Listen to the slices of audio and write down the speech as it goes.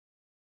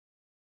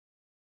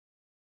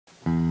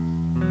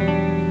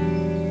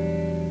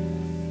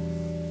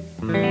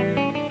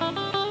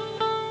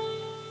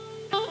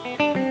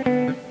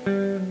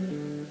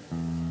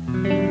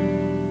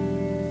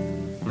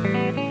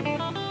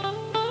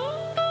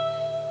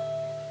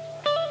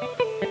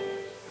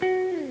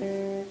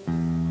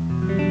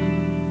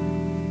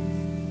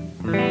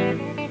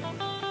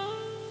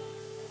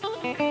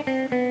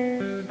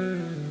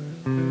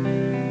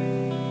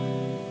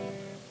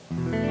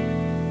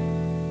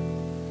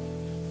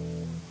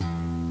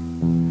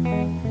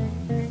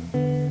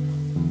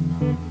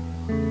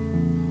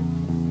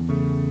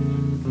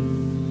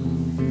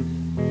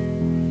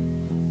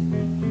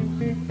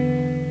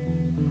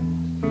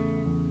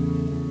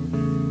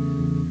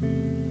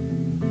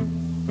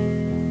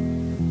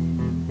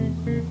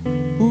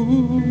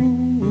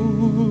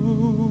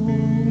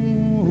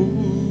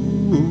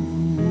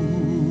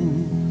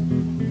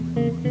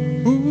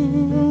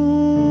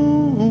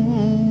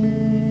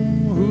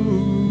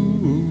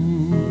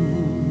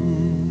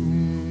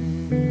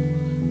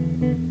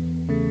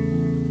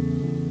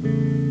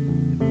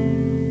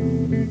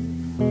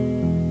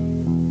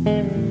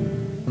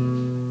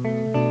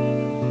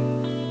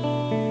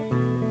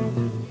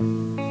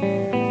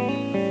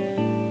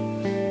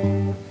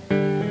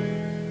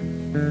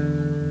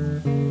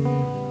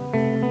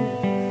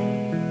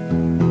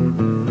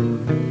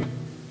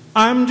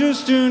I'm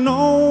just an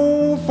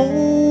old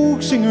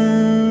folk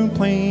singer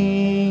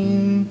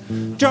playing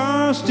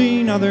just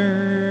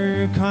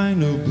another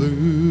kind of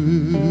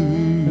blues.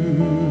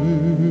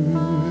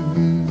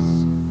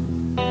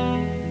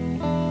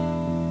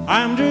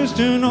 I'm just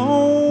an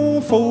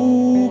old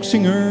folk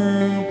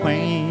singer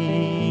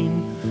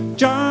playing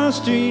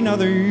just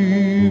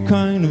another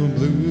kind of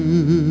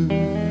blues.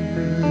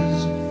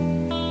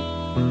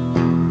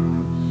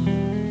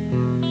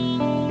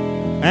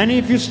 And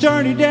if you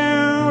started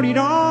out it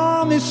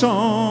on this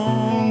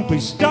song,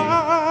 please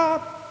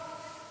stop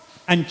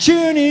and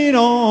tune it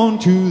on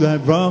to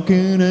that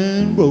rockin'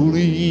 and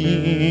rollin'.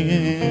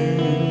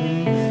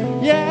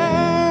 Yeah.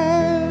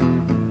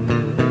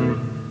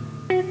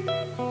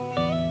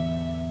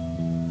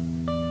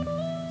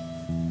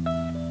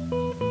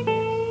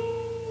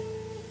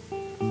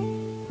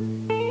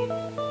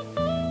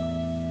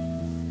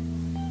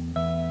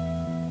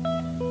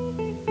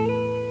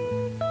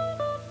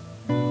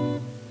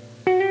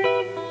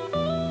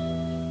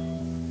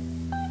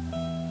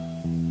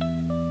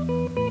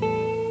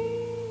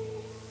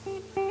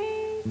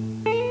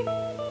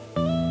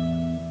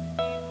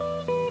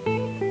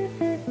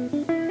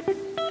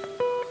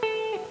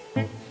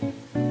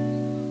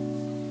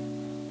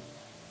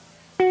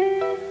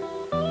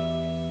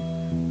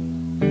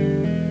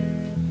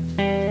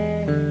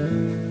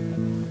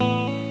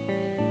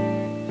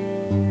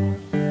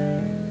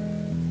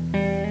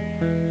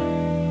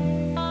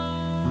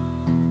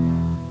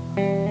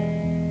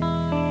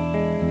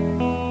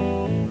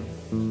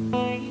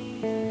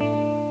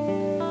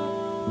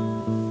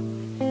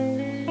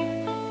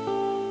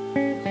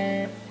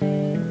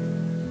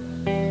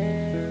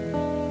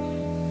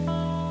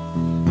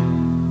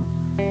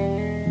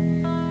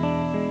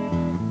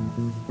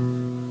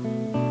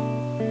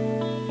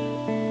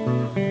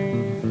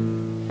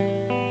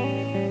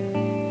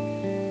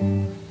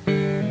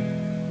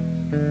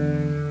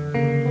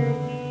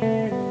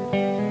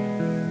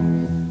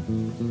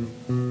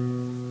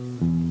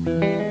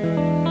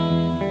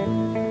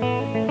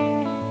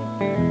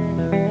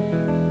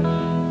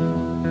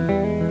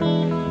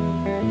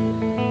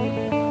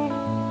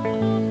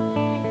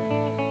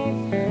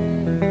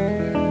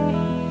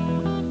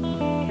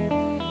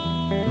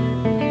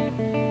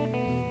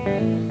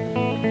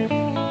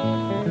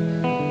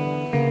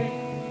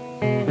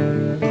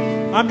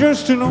 I'm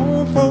just an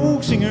old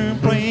folk singer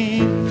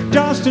playing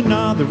just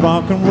another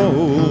rock and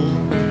roll.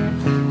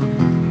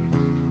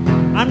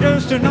 I'm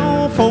just an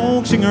old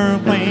folk singer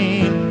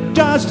playing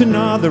just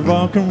another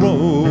rock and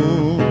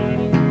roll.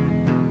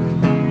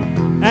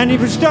 And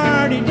if you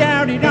started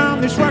doubting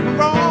on this rock and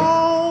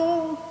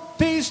roll,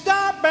 please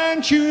stop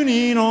and tune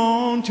in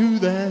on to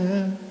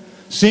that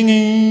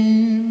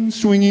singing,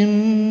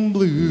 swinging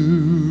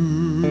blues.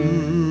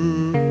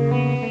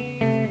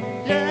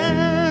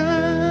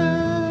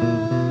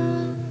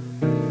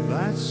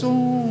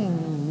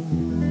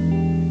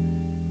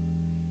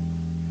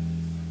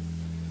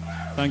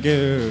 Thank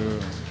you.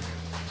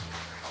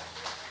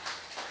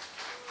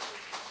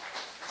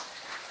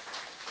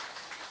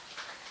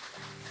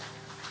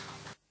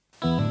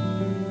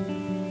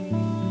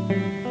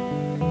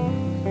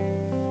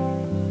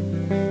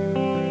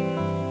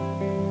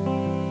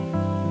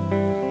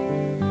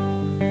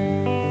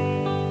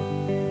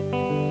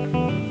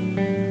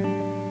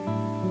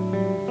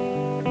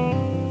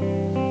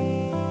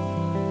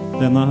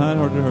 Denna här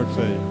har du hört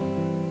sig.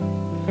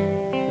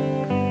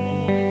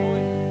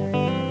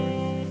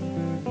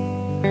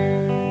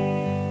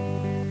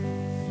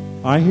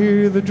 I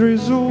hear the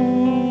drizzle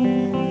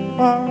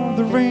of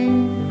the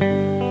rain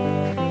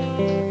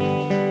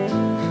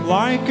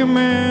like a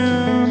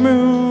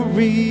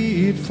memory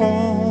it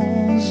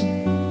falls,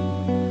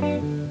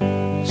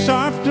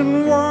 soft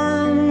and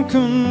warm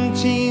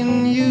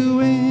continuing,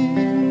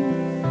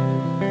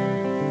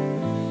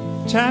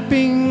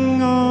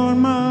 tapping on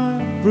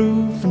my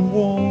roof and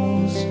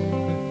walls.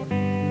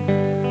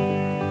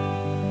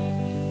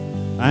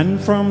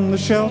 And from the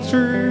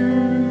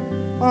shelter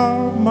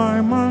of my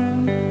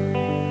mind,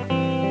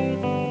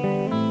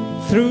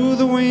 through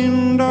the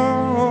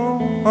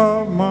window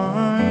of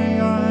my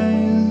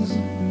eyes,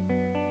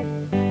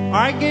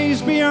 I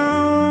gaze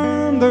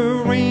beyond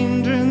the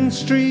range and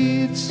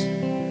streets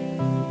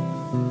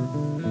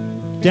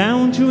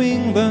down to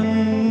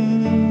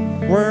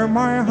England where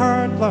my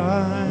heart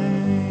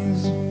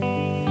lies.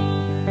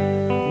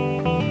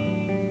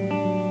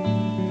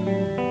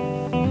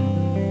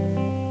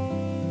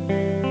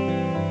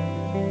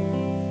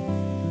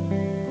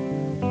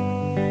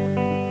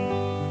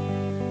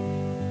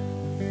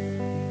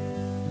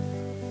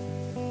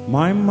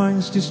 My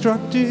mind's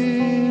destructive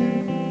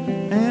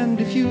and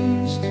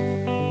diffused.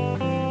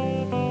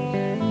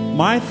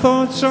 My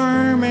thoughts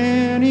are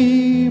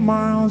many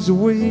miles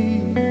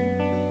away.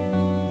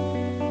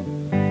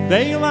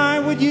 They lie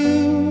with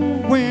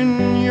you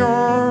when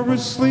you're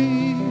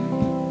asleep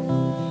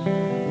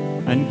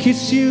and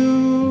kiss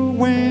you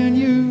when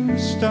you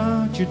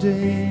start your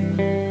day.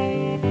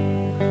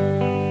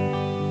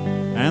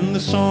 And the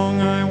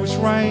song I was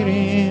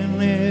writing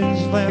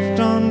is left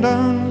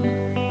undone.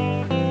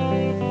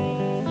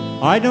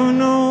 I don't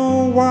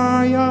know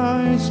why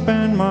I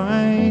spend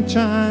my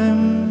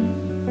time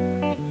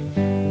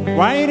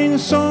writing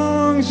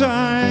songs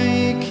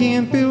I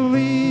can't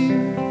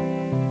believe,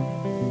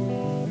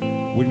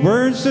 with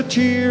words that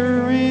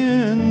cheer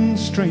in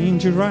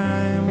strange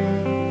rhyme.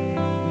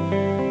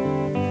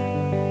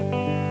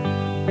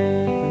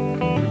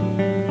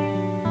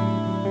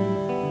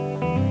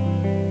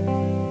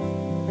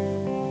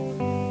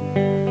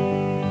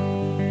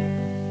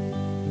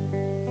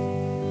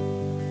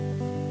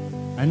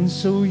 And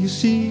so you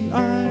see,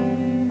 I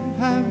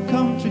have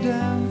come to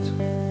doubt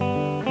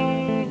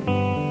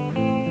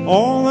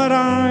all that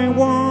I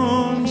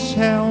once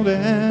held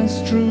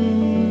as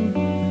true.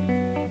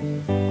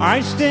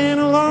 I stand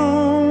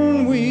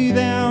alone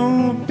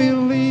without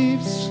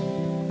beliefs.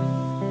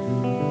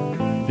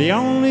 The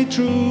only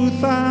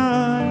truth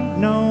I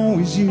know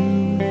is you.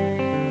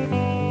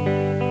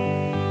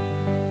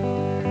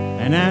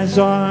 And as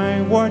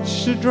I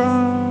watch the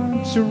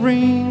drops of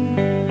rain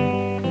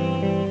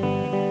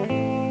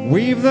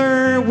weave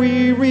their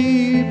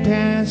weary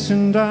paths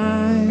and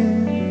die,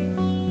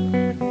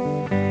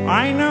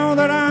 I know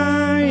that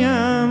I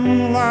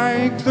am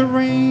like the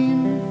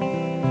rain,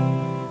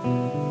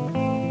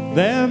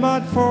 there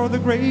but for the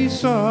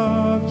grace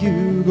of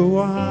you go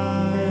I.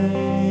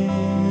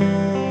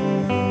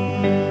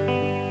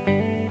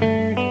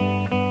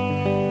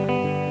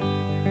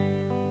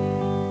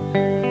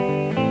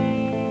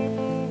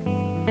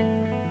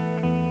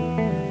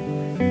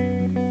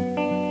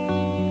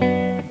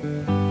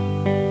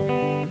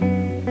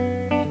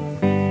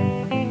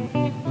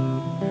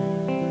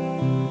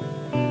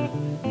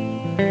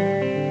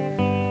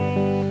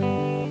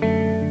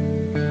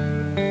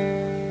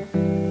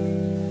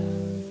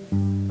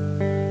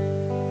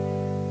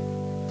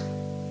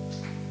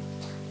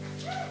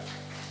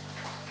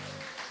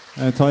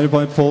 Jeg tar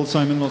bare Paul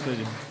Simon-låter.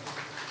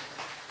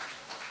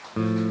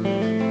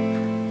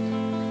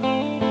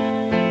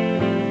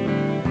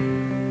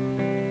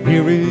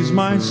 Here is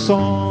my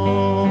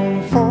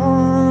song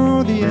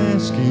for the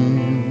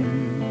asking.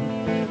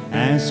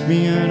 Ask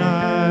me and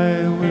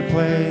I will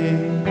play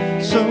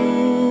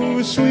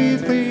so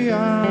sweetly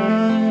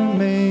I'll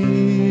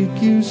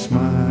make you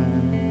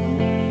smile.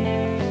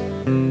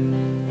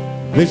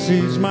 This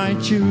is my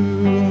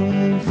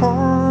tune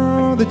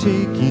for the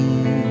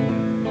taking.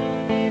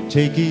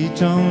 Take it,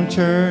 don't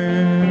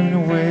turn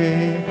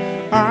away.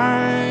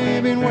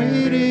 I've been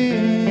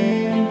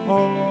waiting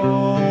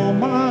all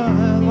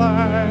my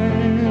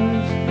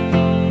life.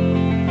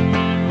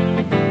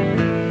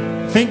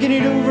 Thinking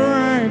it over,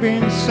 I've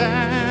been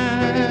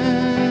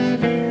sad.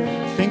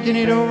 Thinking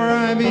it over,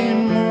 I've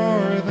been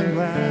more than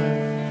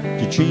glad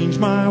to change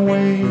my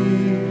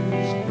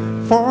ways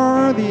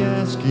for the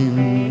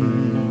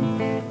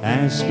asking.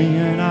 Ask me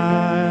and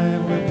I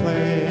will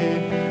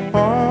play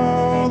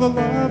all the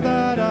love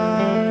that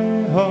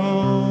I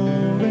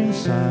hold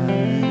inside.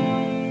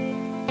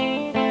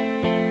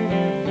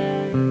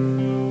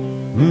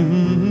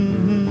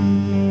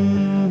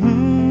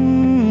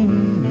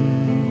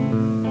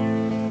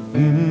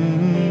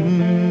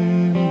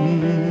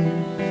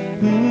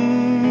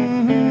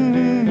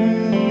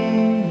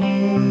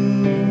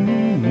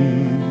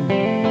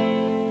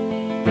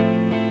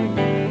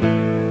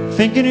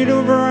 Thinking it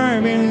over,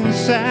 I've been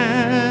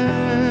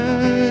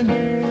sad.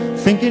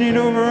 Thinking it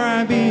over,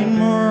 I've been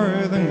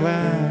more than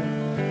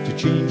glad to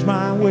change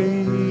my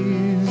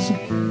ways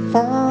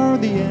for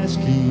the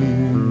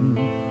asking.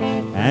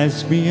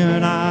 Ask me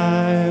and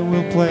I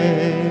will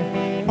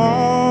play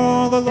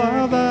all the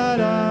love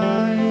that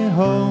I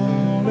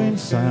hold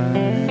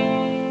inside.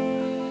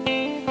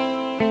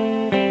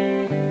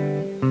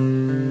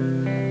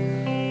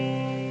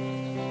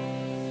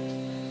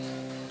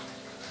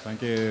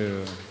 Thank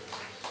you.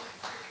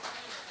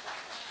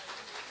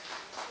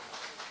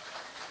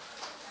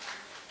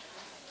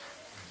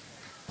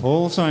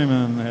 Paul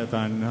Simon heter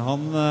han.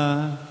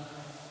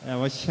 Jeg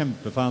var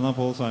kjempefan av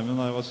Paul Simon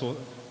da jeg var så...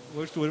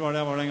 Hvor stor var det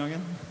jeg var den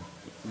gangen?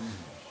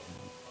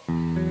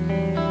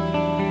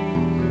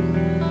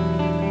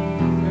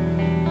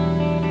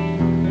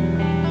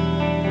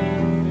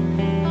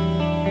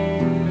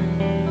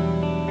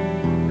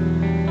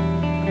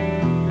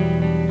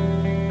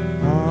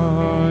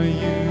 Are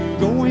you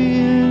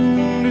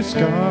going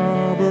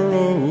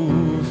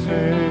Scarborough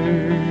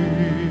Fair.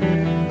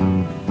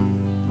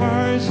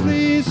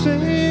 Parsley,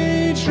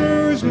 sage,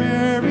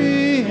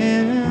 rosemary,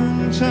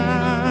 and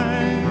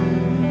thyme.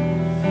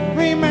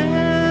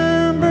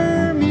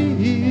 Remember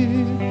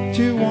me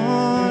to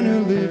one who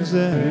lives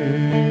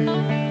there.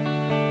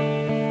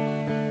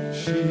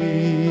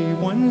 She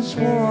once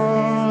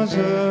was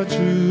a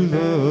true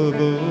love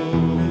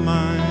of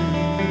mine.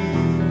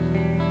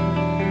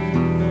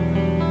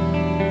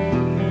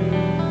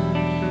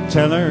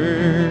 Tell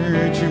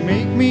her to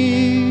make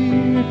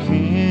me a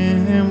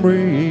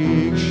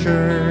cambric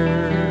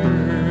shirt.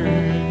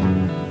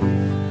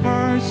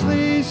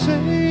 Parsley,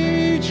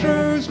 sage,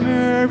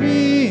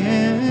 rosemary,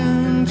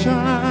 and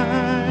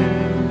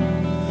thyme.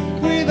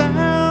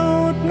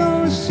 Without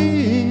no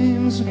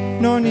seams,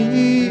 no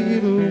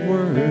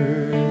needlework.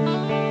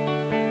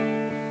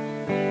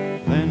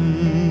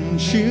 Then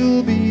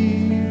she'll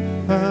be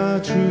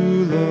a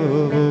true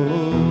love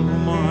of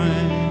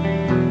mine.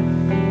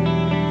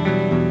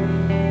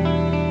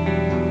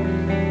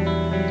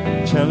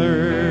 Tell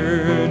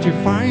her to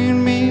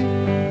find me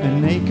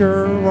an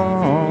acre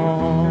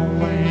of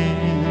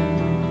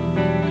land.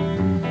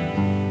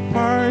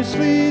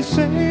 Parsley,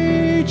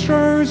 sage,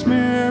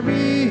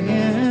 rosemary,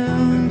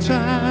 and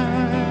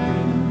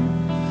thyme.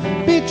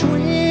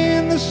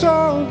 Between the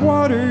salt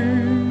water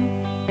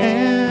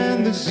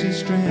and the sea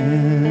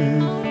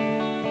strand.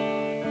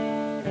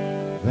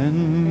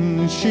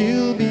 Then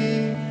she'll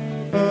be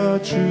a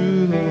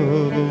true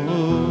love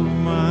of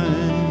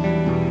mine.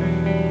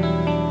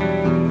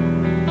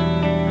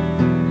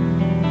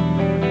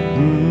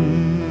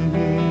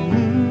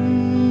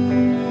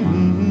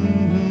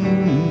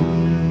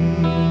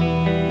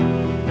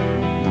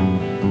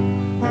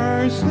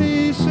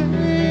 Parsley,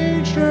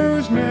 sage,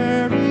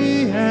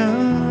 rosemary,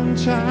 and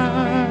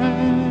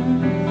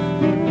thyme.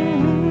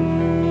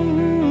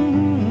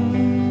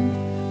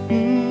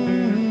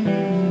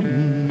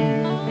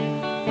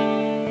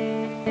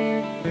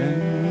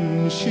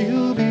 And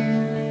she'll be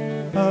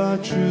a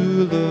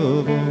true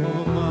love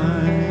of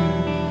mine.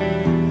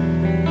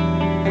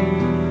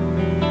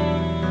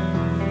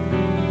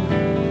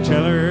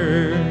 Tell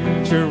her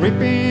to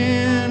rip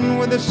in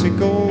with a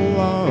sickle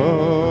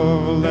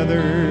of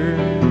leather.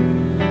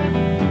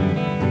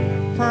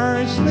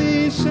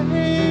 Parsley,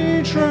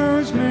 sage,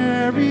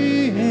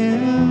 rosemary,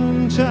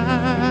 and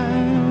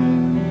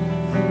thyme.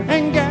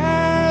 And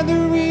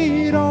gather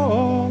it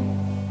all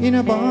in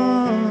a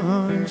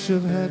bunch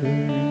of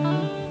heather.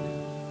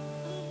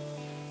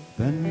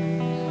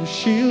 Then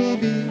she'll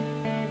be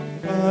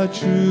a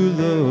true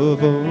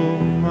love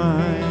of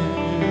mine.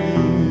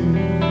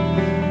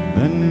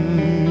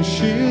 Then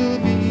she'll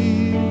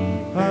be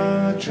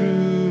a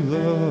true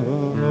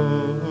love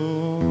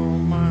of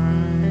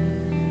mine.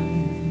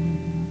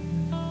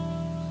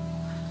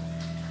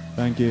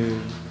 Thank you.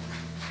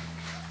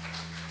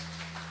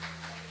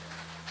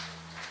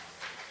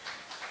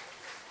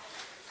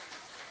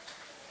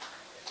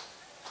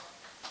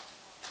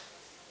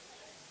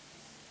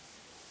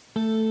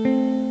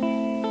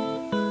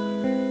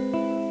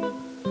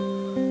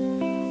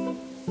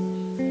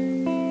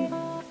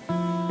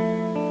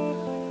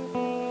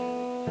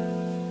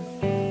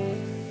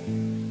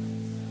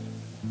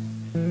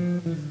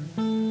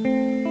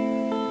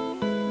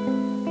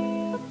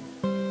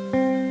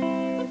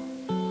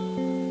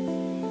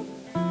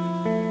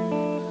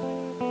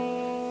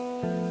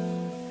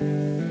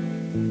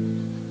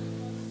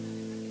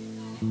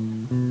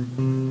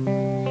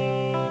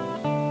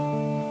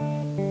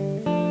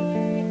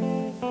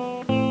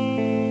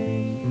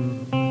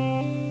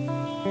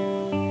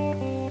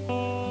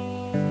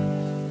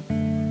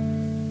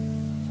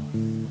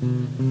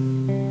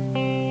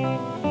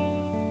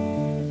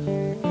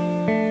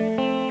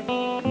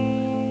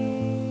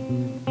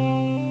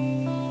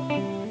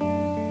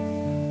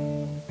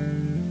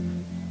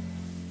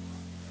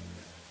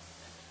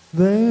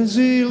 There's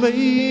a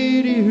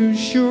lady who's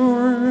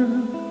sure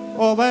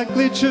all that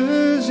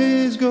glitters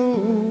is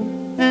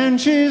gold, and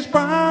she's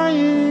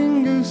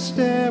buying a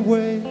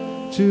stairway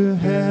to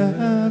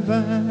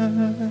heaven.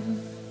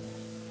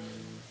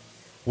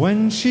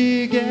 When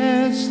she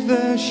gets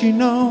there, she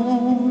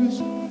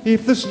knows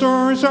if the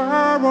stores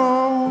are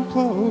all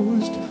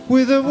closed,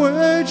 with a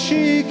word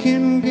she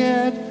can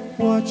get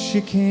what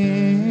she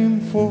came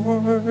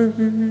for.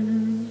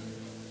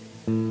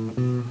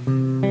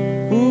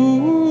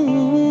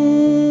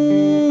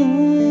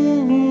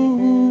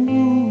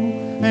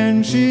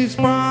 And she's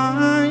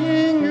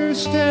buying her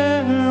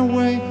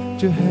stairway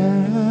to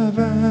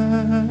heaven.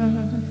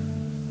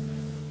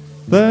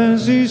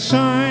 There's a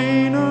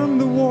sign on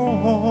the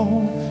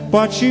wall,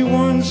 but she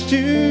wants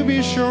to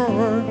be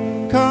sure,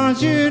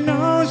 'cause you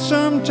know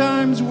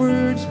sometimes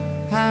words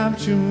have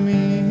two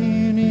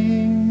meanings.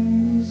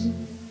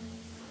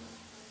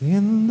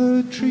 In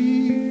the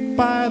tree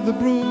by the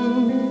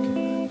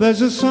brook,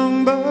 there's a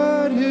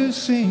songbird who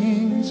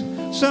sings.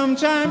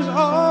 Sometimes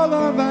all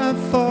of our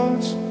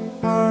thoughts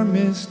are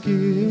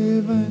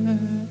misgiven.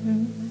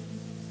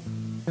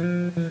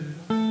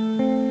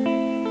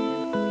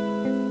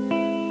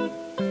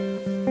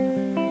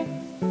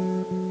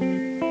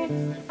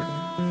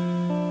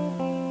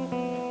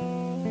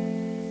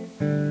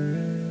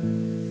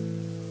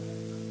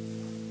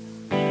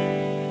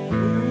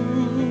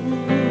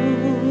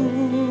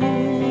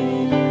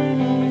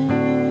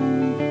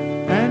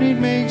 it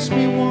makes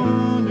me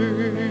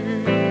wonder.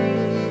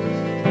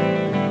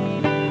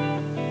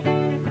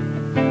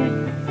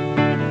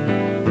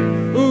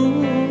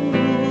 Ooh,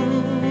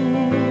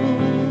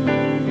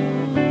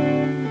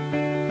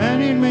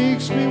 and it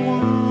makes me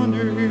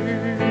wonder.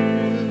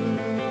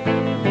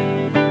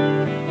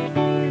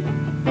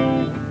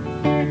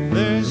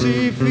 There's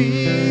a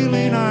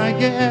feeling I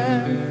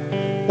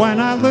get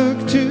when I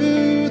look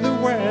to the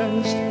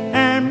west,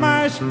 and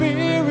my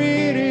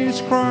spirit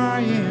is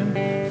crying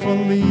for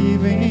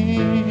leaving.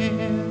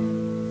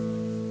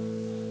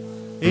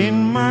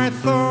 In my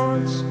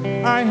thoughts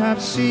I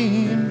have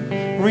seen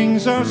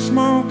rings of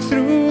smoke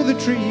through the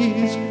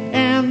trees,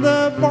 and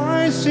the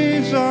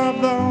voices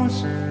of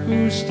those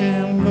who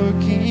stand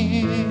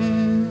looking.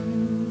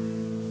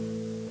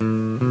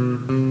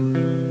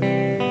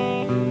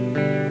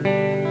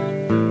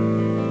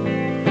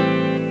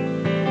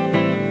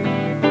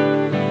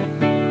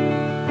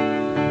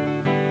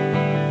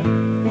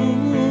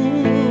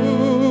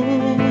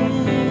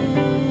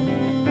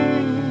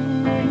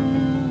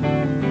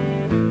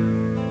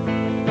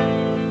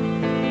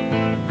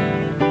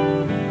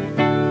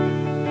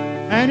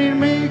 And it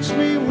makes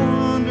me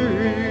wonder.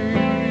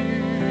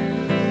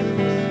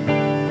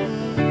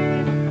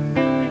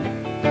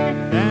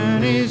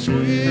 And it's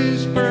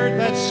whispered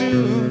that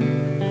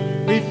soon,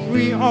 if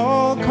we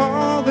all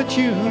call the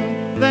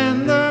tune,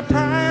 then the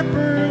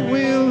piper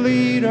will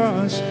lead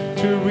us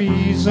to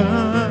reason,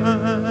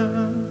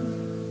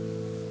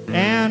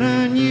 and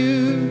a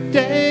new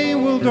day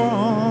will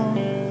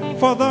dawn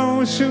for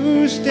those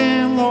who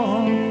stand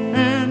long,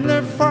 and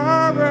the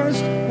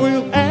forest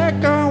will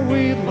echo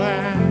with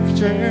laughter.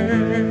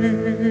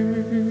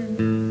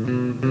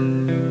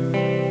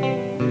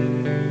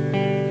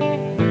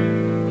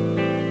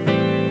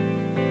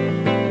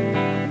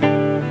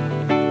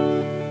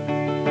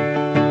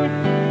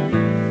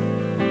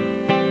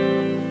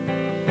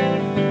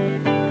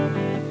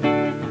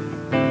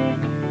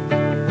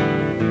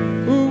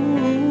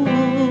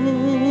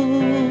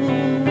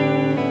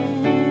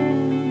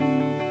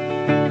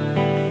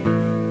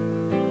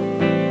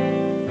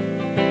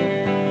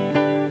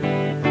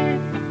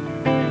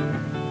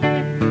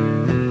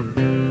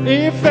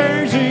 If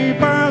there's a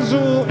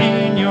puzzle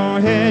in your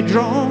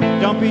hedgerow,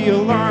 don't be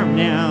alarmed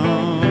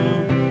now.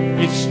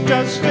 It's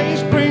just a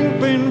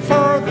sprinkling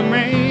for the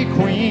May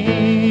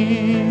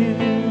Queen.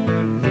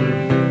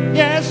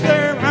 Yes,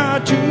 there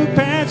are two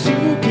paths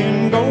you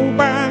can go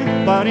by,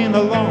 but in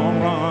the long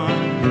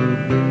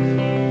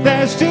run,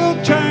 there's still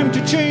time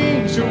to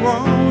change the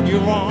road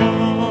you're on.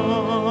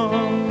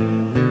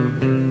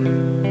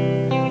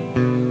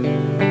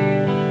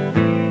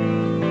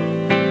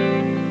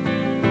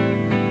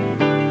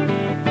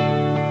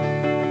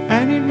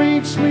 And it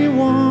makes me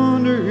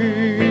wonder.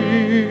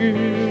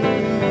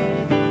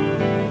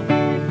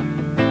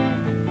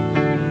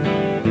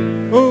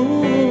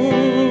 Oh,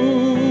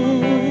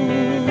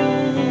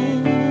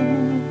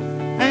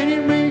 and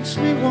it makes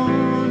me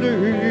wonder.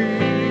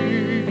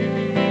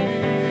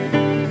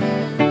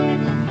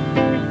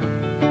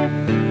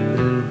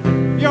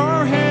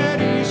 Your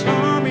head is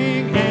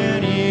humming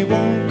and it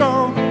won't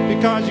go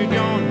because you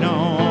don't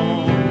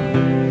know.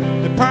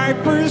 The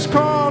piper's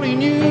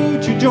calling you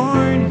to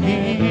join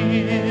him.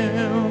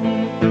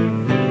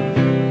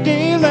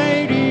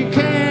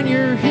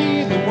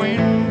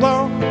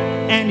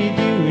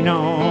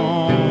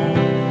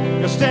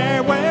 Your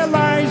stairway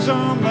lies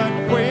on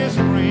that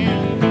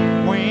whispering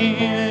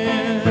wind.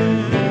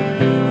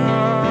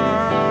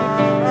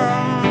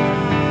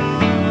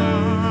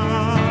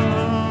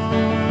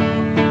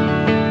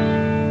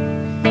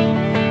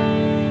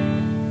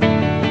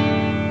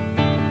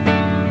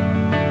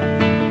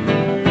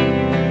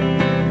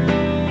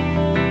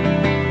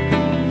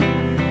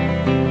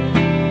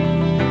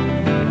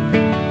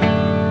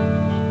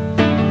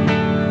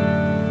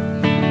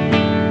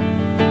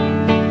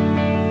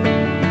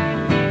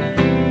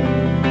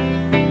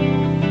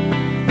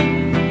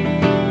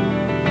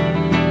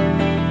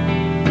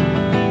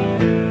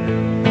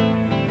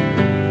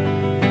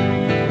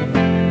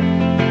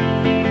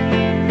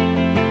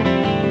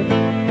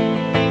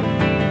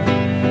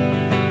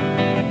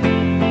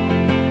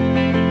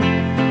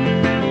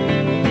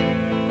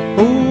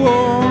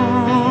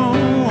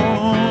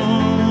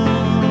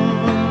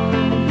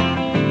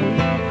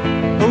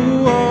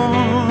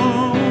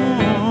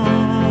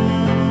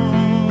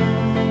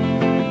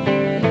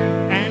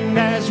 And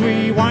as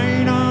we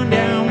wind on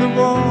down the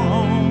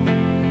road,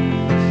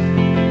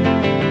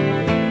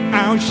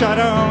 our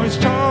shadow is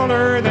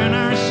taller than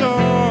our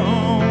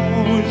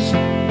souls.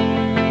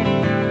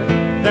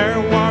 There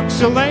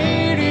walks a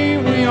lady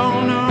we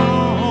all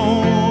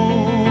know,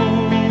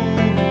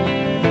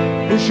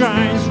 who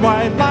shines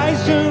white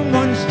lights and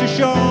wants to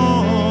show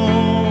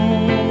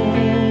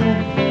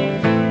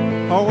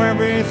how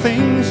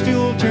everything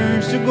still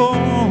turns to gold.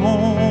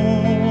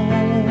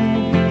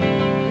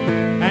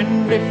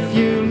 And if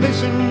you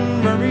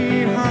listen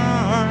very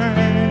hard,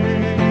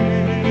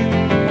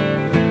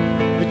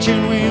 the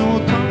tune will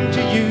come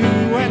to you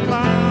at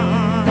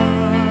last,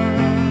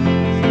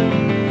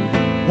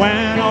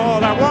 when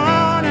all I want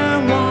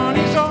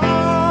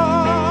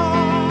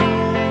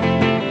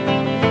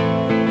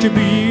to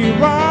be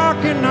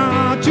rock and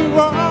not to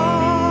roll.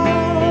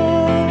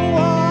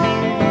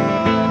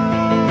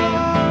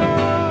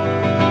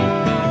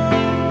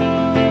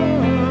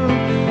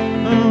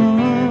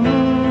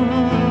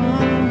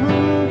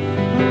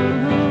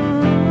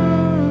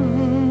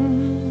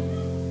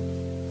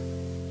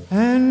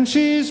 And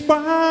she's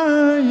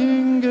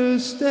buying a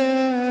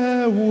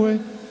stairway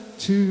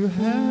to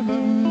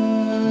heaven.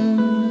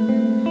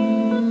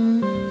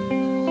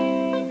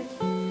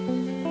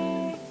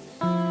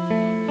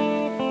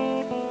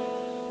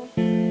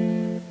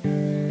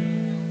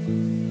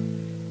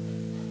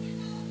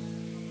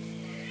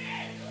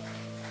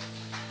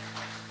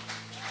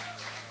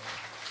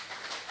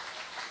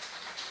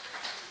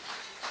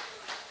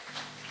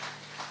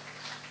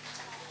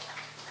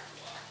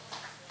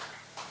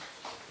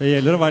 Det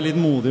gjelder å være litt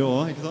modig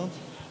også, ikke sant?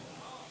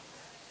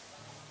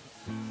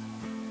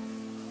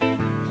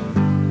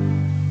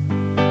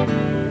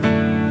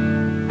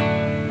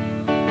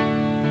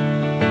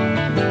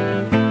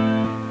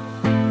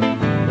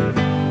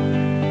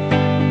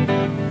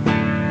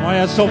 Nå har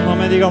jeg sovnet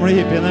med de gamle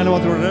hippiene, eller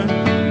hva tror dere?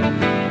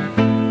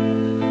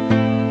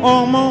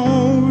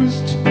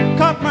 Almost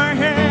cut my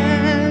hand.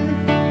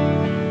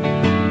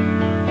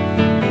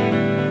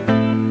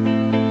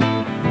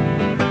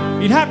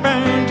 It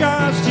happened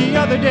just the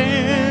other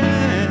day.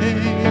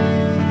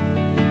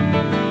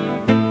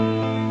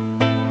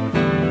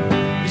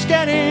 It's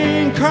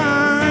getting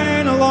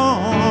kind of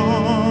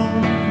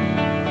long.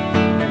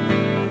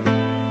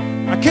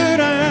 I could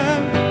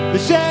have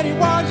said it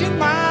wasn't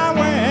my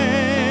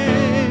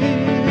way,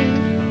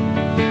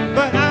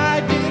 but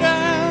I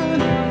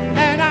didn't,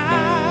 and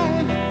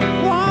I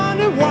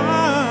wonder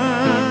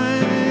why.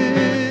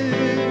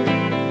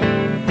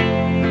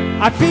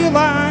 I feel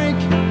like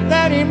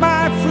that in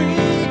my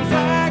freak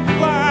flag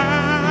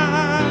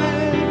fly,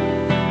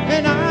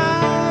 and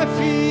I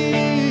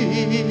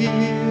feel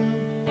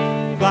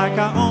like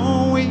I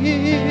owe it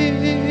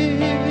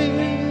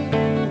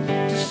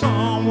to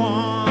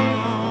someone.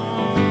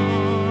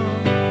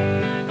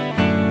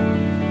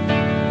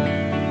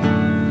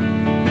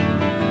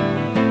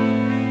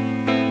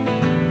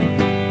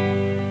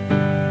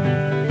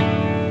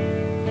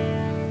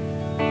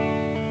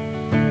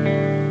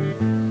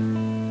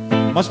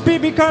 Must be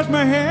because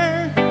my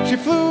hair, she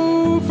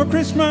flew for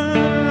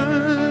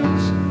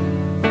Christmas,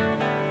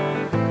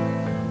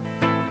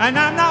 and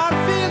I'm not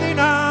feeling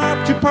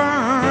up to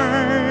par.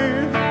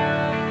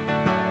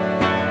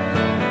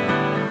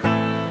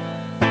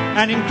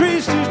 And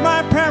increases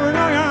my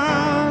paranoia,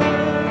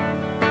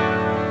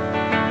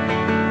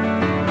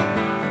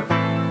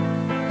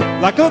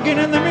 like looking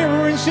in the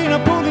mirror and seeing a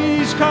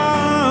police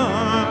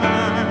car.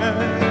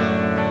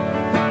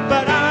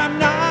 But I'm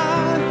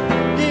not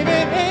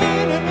giving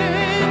in an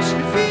inch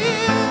to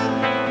feel,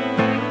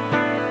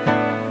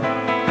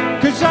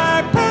 'cause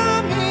I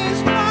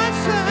promised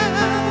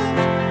myself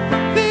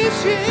this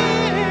year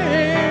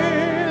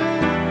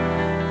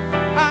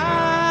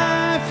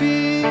I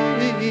feel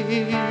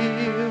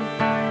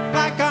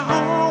like I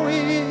owe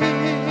it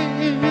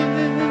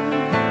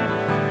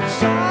to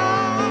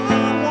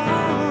someone,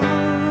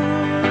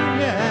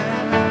 yeah.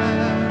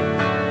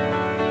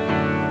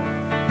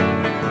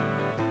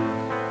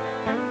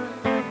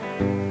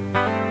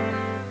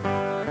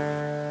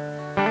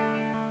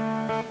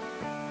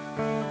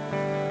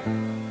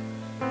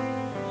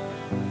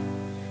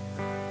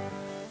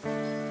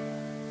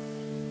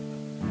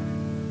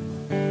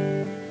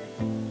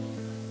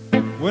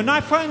 When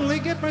I finally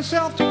get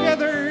myself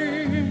together,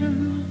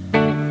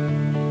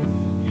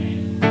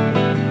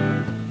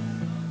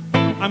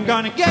 I'm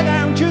gonna get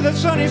down to the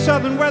sunny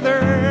southern weather,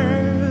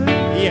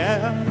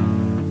 yeah.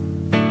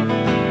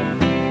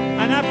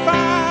 And I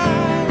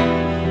find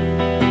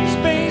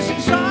space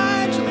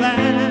inside your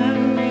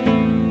land,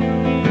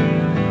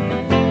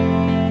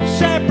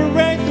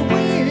 separate the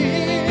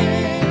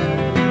wind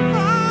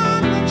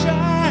from the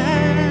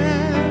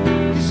child,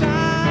 'cause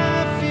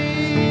I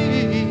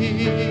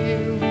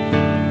feel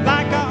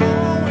like I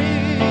owe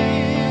it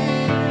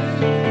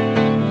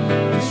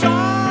to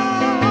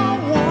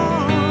someone,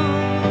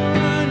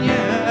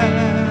 yeah,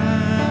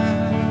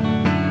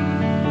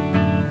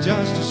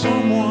 just to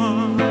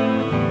someone.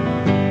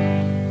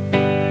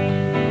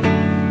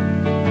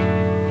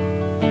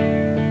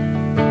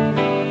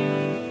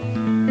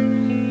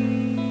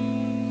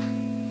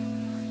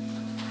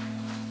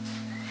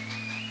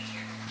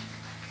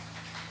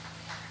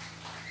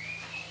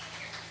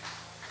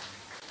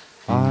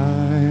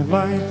 I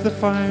light the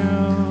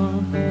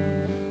fire,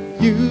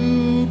 you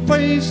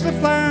place the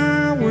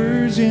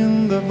flowers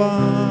in the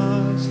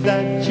vase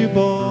that you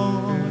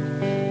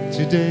bought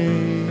today.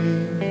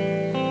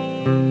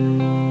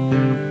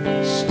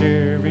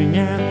 Staring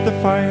at the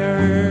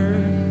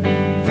fire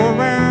for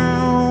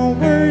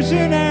hours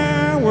and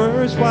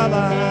hours while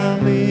I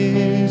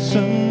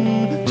listen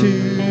to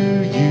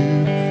you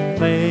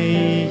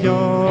play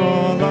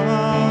your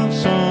love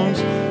songs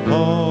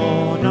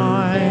all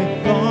night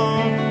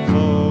long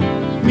for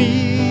me,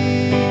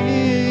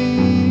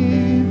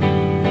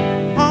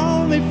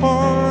 only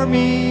for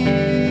me.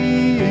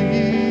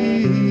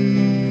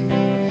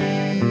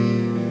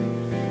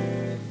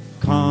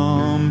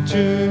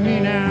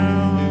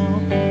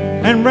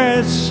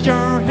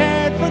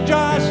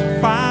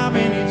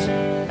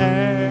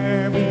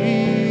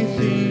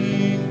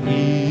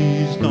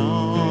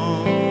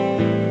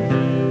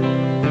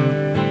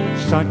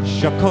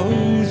 such a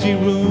cozy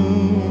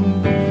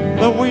room.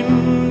 The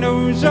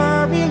windows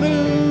are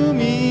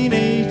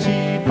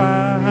illuminated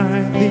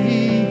by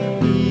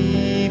the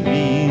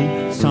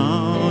evening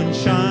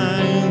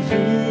sunshine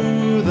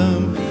through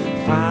them.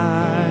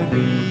 5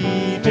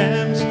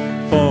 gems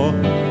for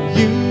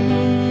you,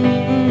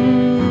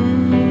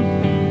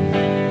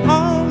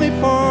 only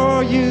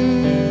for you.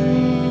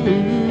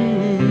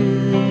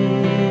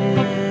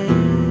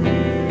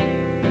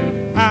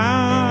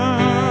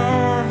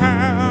 Our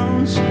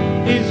house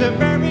is a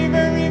very,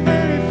 very,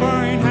 very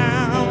fine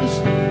house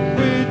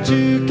with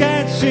 2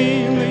 cats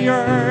in the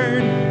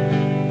yard.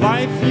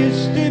 Life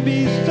used to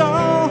be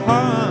so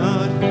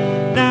hard,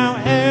 now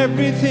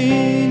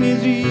everything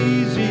is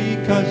easy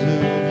 'cause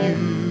of you.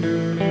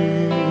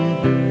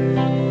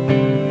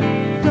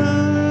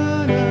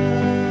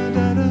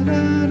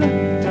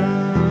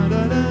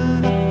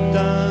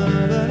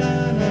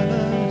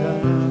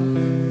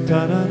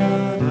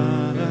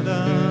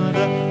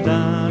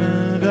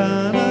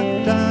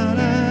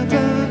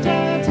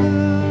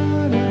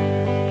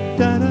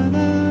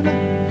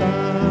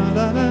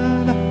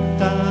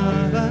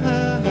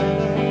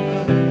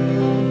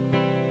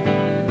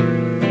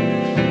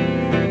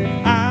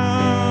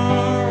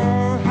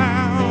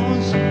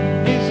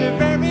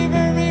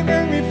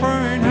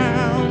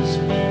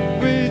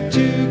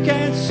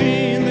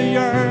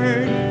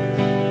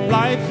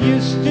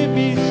 Used to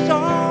be so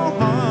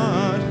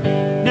hard,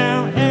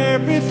 now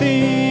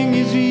everything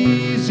is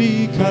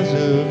easy 'cause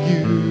of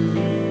you.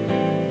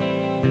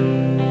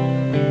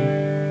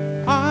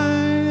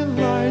 I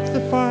light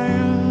the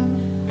fire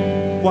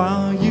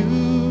while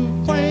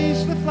you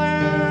place the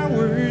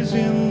flowers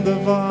in the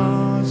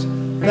vase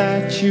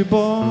that you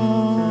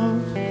bought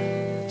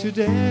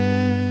today.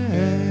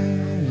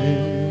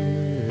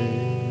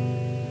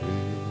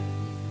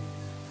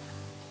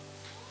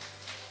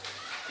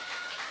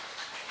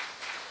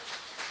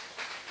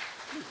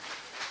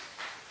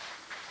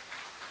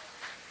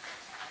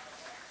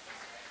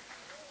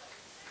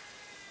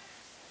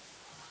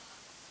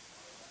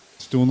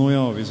 Sto noe i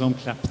avisa om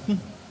Clapton.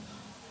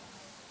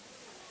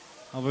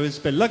 Han får vel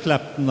spille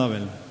Clapton da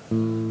vel.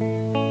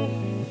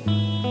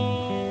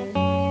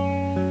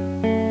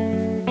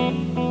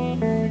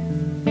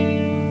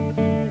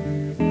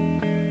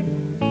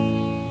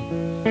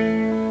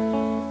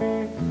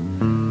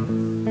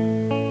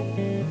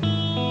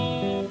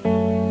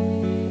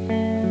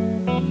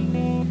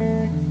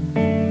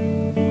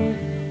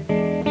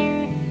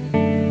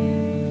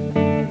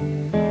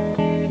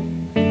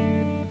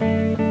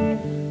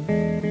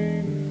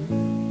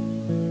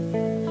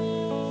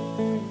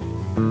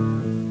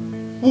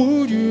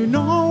 Would you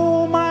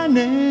know my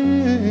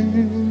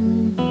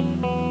name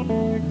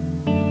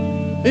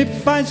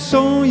if I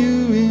saw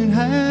you in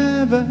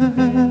heaven?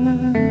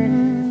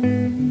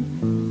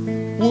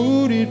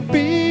 Would it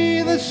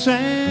be the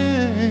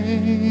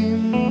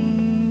same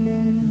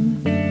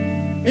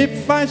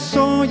if I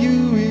saw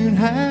you in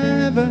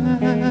heaven?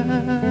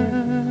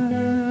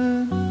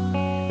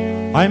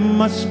 I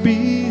must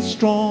be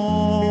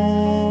strong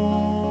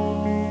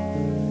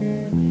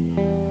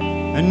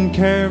and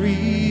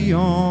carry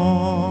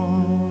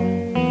on,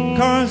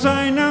 'cause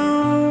I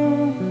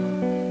know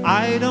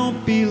I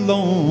don't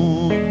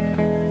belong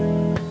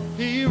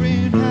here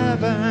in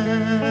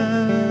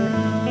heaven.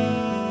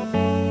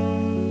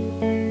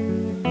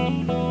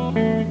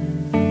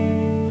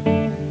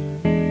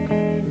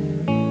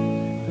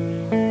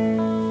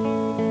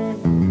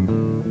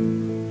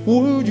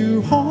 Would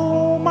you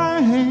hold my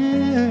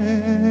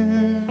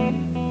hand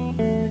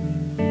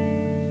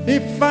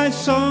if I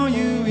saw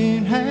you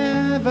in heaven?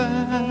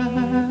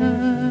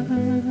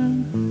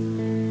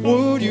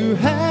 Would you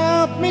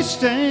help me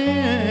stand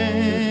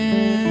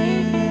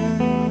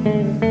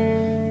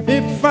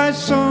if I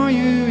saw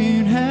you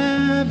in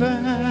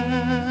heaven?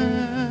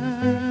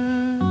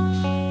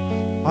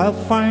 I'll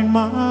find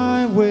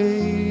my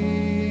way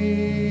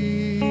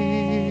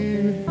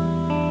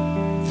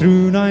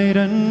through night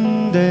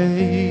and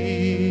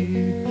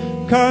day,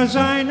 'cause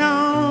I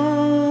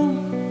know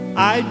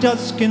I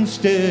just can't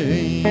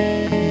stay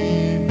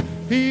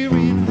here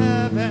in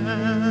heaven.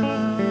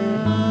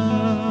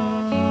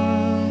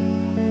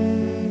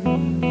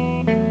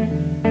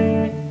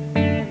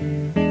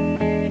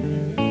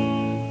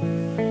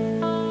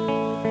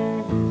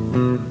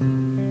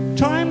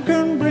 Time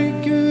can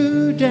break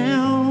you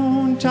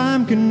down,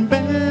 time can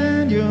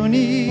bend your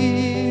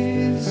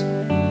knees.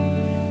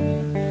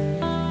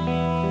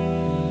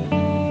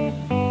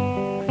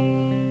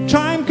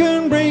 Time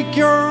can break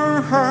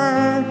your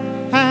heart,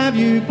 have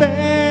you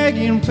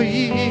begging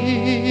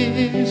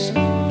please,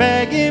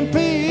 begging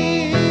please.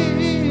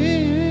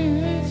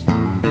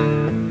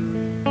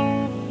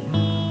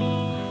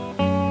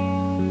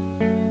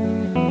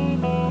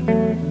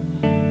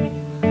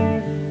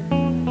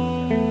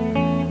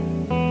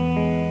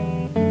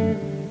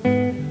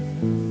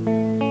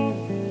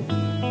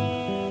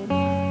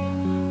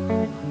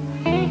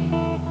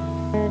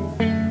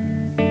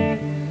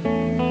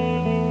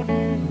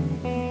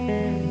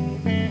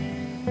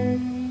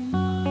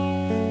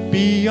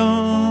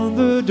 Beyond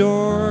the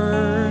door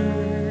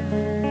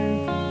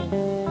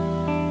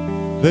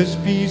this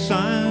peace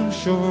I'm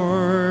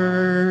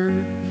sure,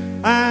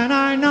 and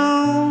I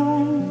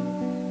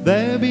know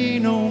there'll be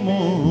no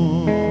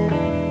more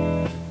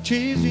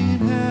tears in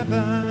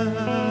heaven,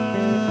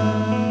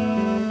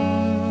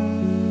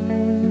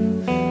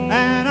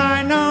 and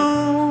I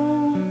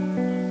know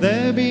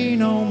there'll be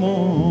no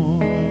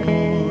more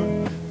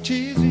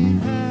tears in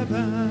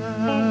heaven,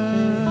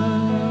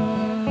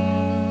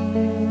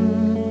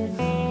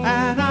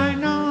 and I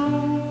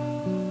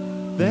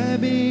know there'll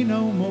be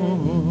no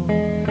more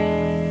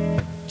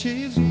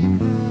tears in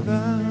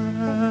heaven.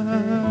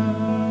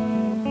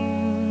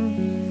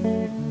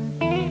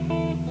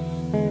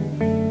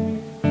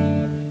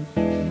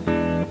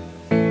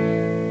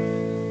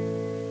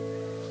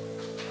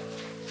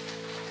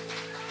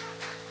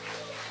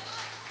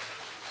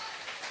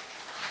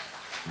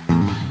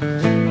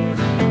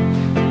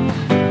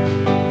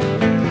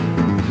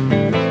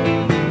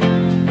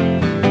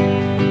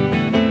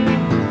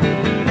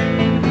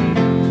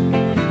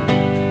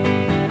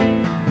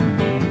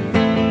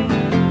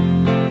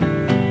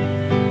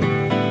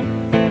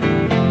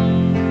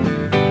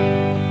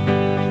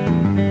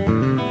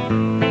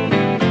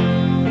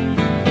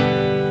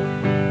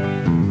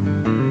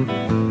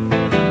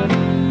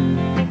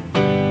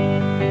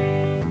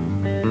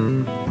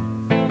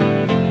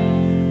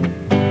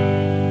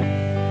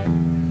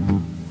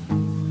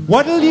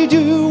 What'll you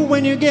do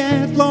when you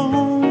get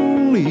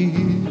lonely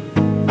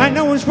and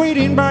no one's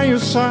waiting by your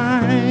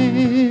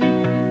side?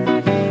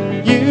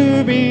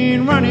 You've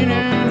been running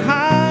and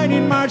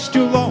hiding much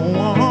too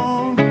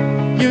long.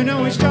 You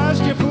know it's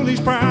just your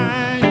foolish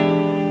pride.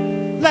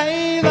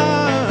 Layla,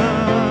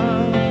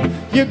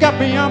 you got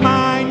me on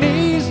my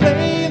knees,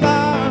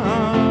 Layla.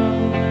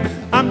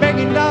 I'm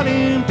begging,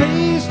 darling,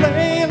 please,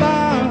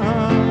 Layla.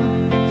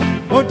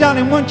 Oh,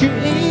 darling, won't you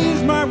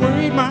ease my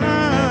worried mind?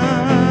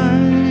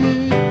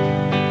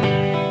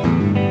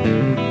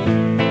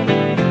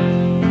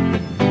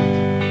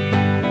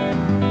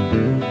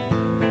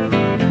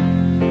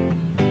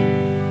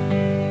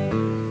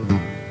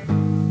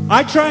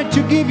 I tried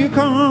to give you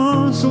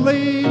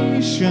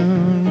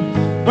consolation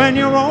when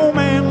your old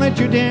man let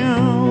you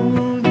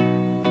down,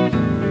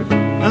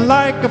 and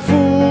like a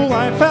fool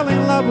I fell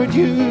in love with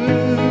you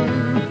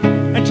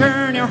and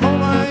turned your whole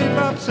life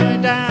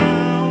upside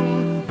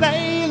down.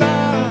 Layla,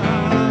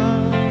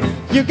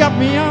 you got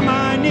me on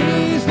my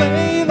knees,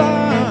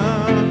 Layla.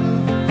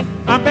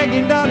 I'm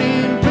begging,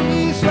 darling,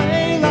 please,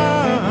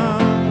 Layla.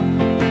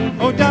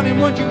 Oh, darling,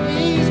 won't you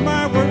ease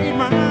my worried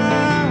mind?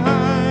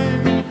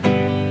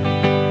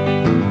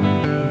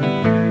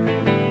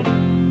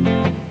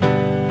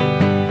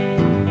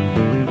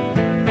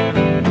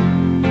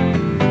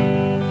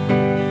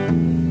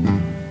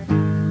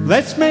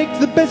 Let's make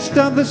the best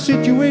of the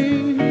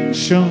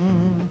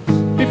situation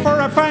before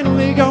I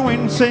finally go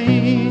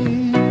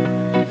insane.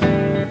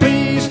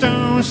 Please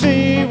don't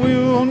say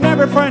we'll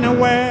never find a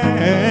way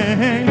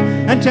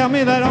and tell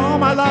me that all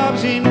my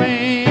love's in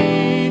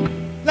vain.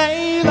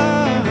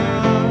 Layla,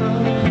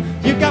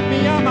 you got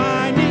me on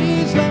my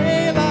knees,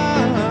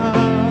 Layla.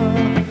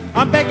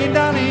 I'm begging,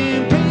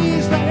 darling,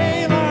 please,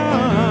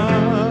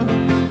 Layla.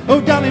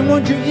 Oh, darling,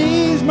 won't you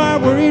ease my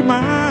worried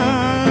mind?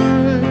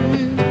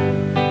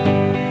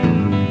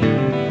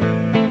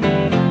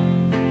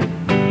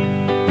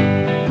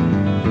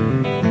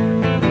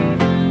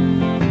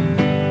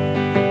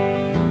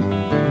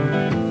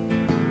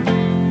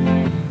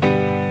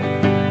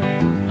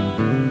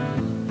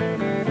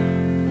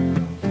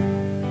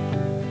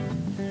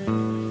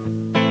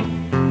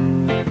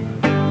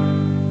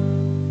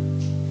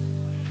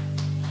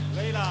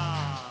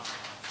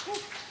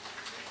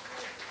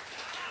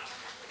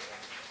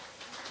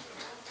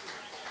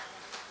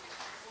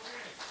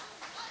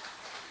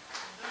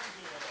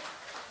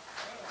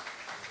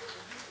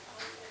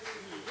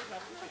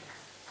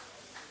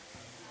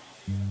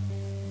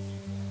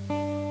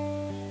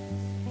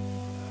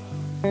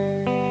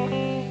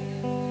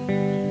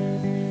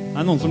 Det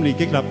er noen som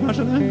liker klappen her,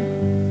 skjønner du?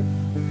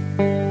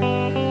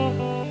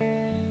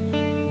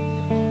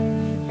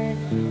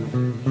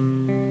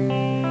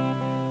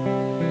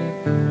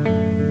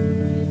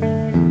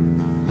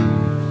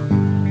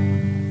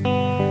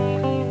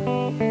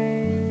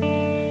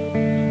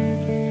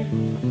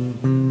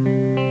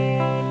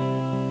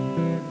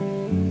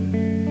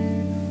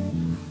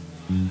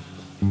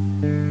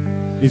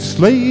 It's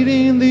late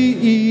in the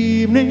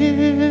evening.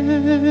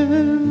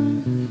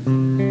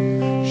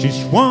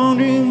 She's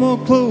wondering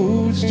what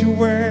clothes to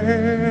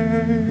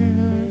wear.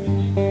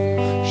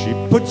 She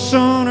puts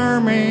on her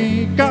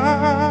makeup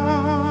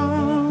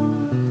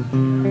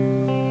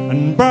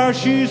and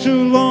brushes her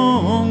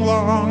long,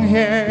 long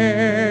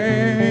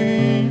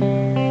hair.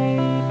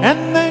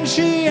 And then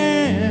she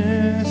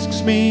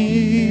asks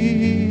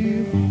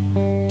me,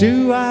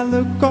 do I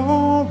look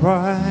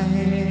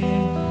alright?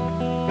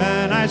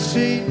 And I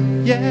say,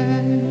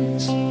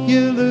 yes,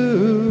 you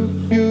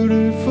look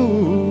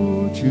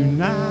beautiful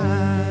tonight.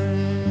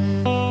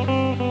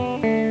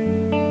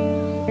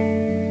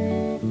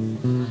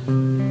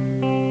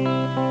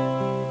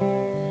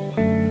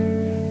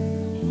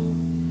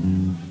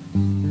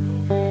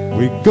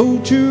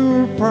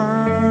 to a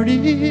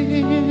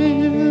party,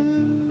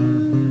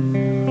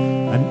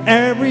 and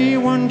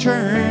everyone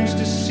turns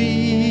to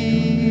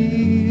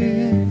see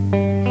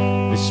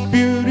this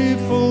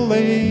beautiful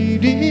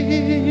lady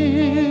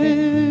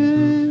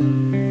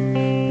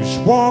who's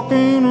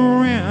walking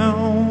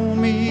around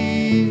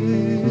me.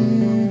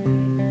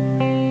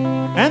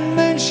 And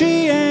then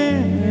she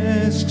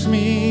asks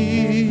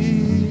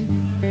me,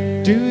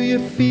 do you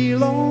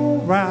feel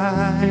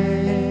alright?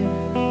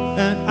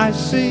 And I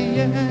say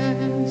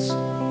yes,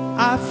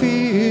 I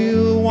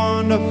feel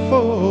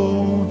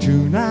wonderful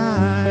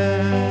tonight.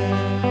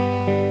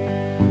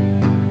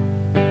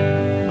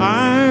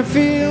 I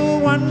feel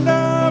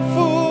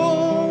wonderful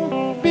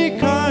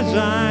because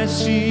I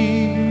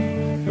see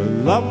the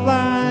love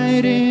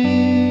light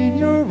in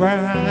your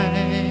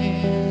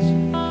eyes,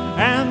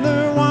 and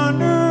the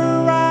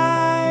wonder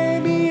I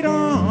beat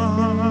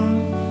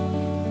on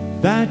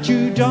that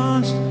you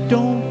just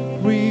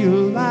don't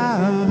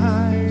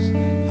realize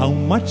how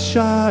much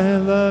I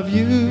love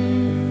you.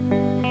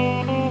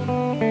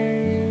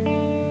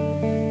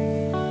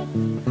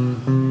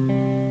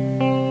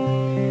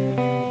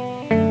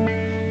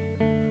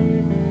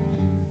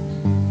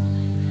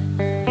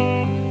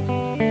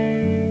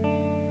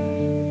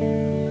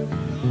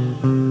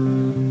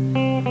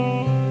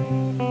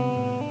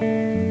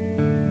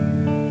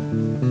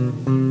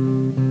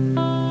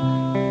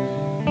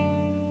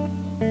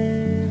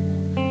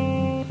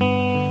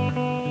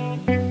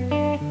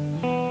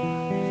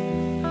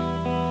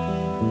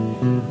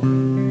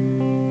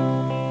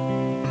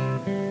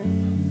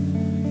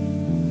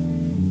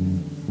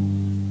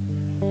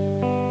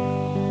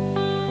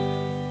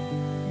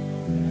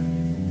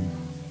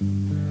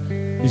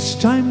 It's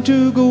time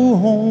to go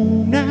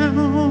home now.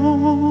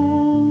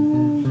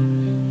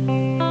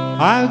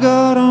 I've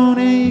got an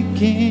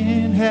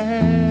aching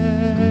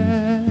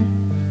head,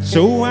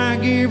 so I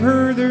give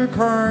her the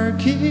car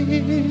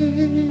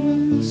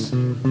keys,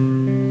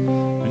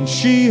 and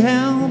she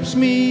helps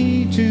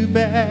me to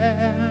bed.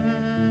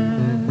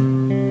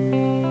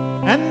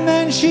 And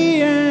then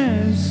she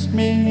asks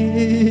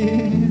me,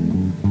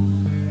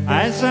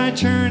 as I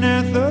turn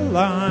out the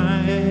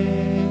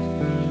light,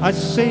 I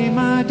say,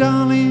 my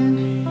darling,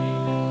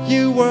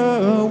 you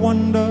were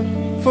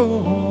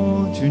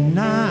wonderful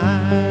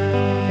tonight.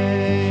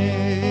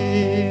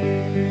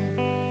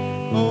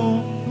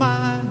 Oh,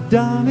 my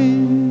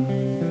darling,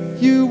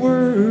 you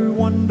were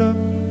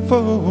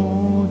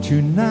wonderful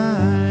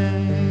tonight.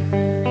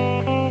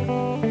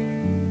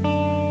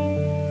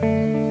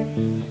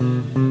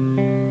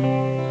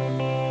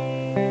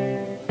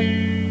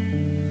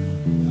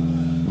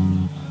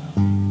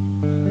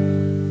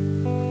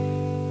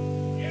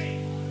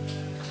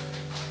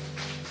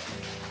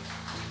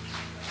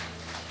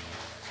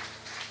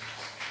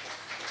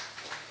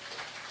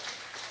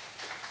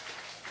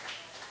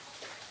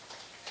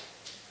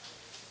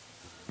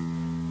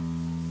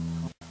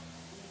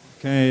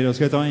 Ok, da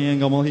skal jeg ta en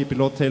gammel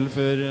hippie-låt til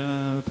før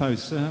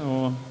pause,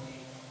 og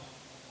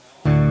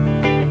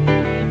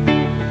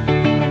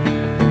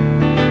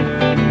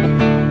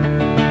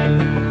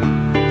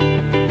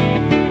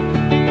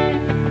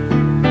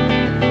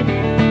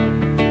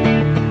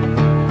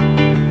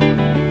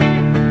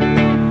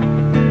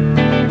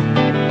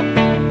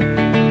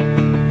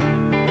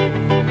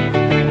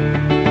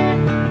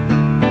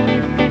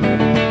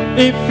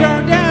If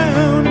you're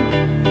down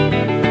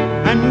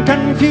and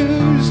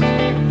confused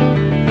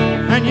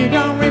and you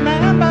don't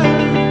remember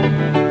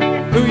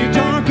who you're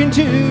talking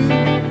to,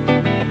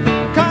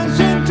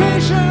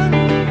 concentration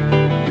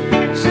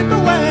slip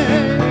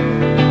away,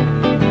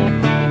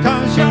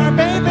 'cause your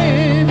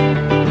baby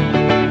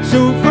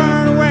so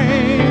far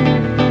away.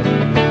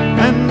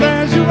 And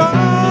there's a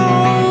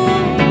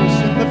rose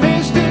in the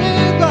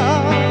festive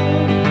glove,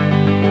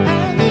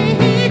 and the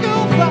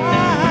eagle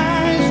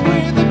flies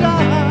with the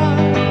dove.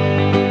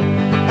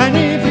 And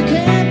if you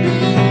can't be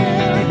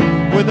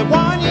with the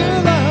one you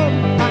love,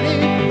 honey,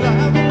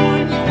 love the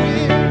one you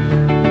with,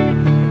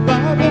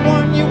 love the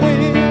one you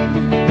with.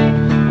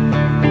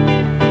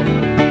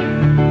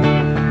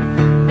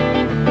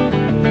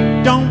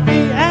 Don't be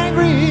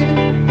angry,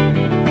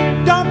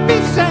 don't be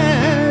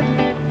sad,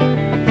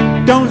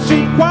 don't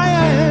sit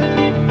quiet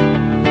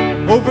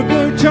over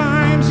good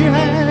times you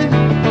had.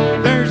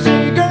 There's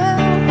a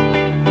girl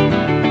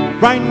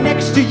right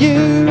next to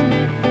you,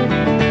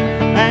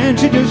 and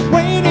she's just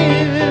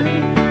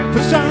waiting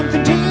for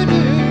something to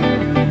do.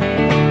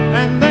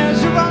 And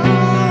there's a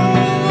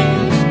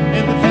rose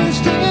in the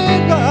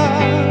festive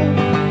glove,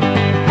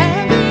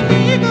 and the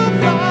eagle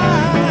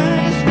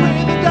flies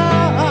with the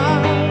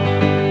dove.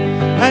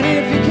 And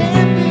if you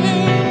can't be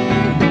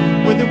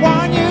with the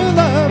one you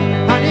love,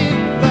 honey,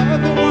 love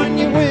the one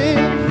you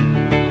with,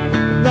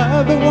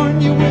 love the one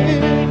you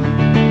with,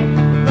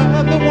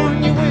 love the one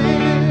you with.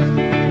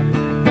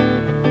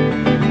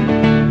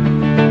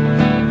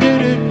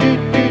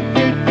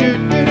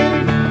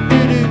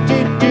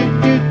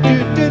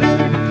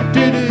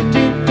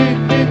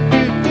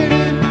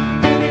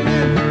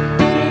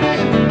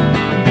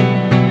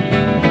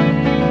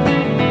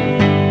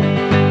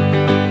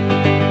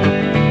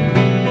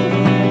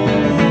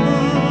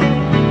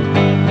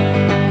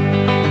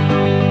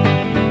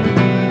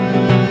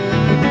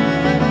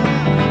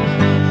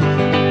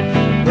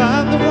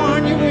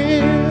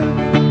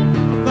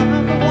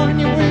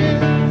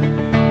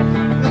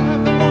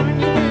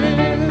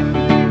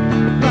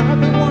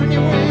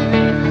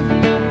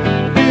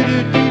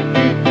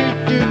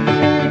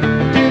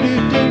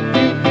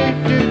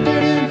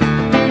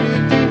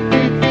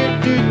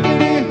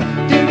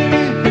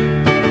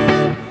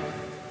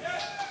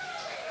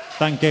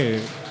 Thank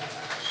you.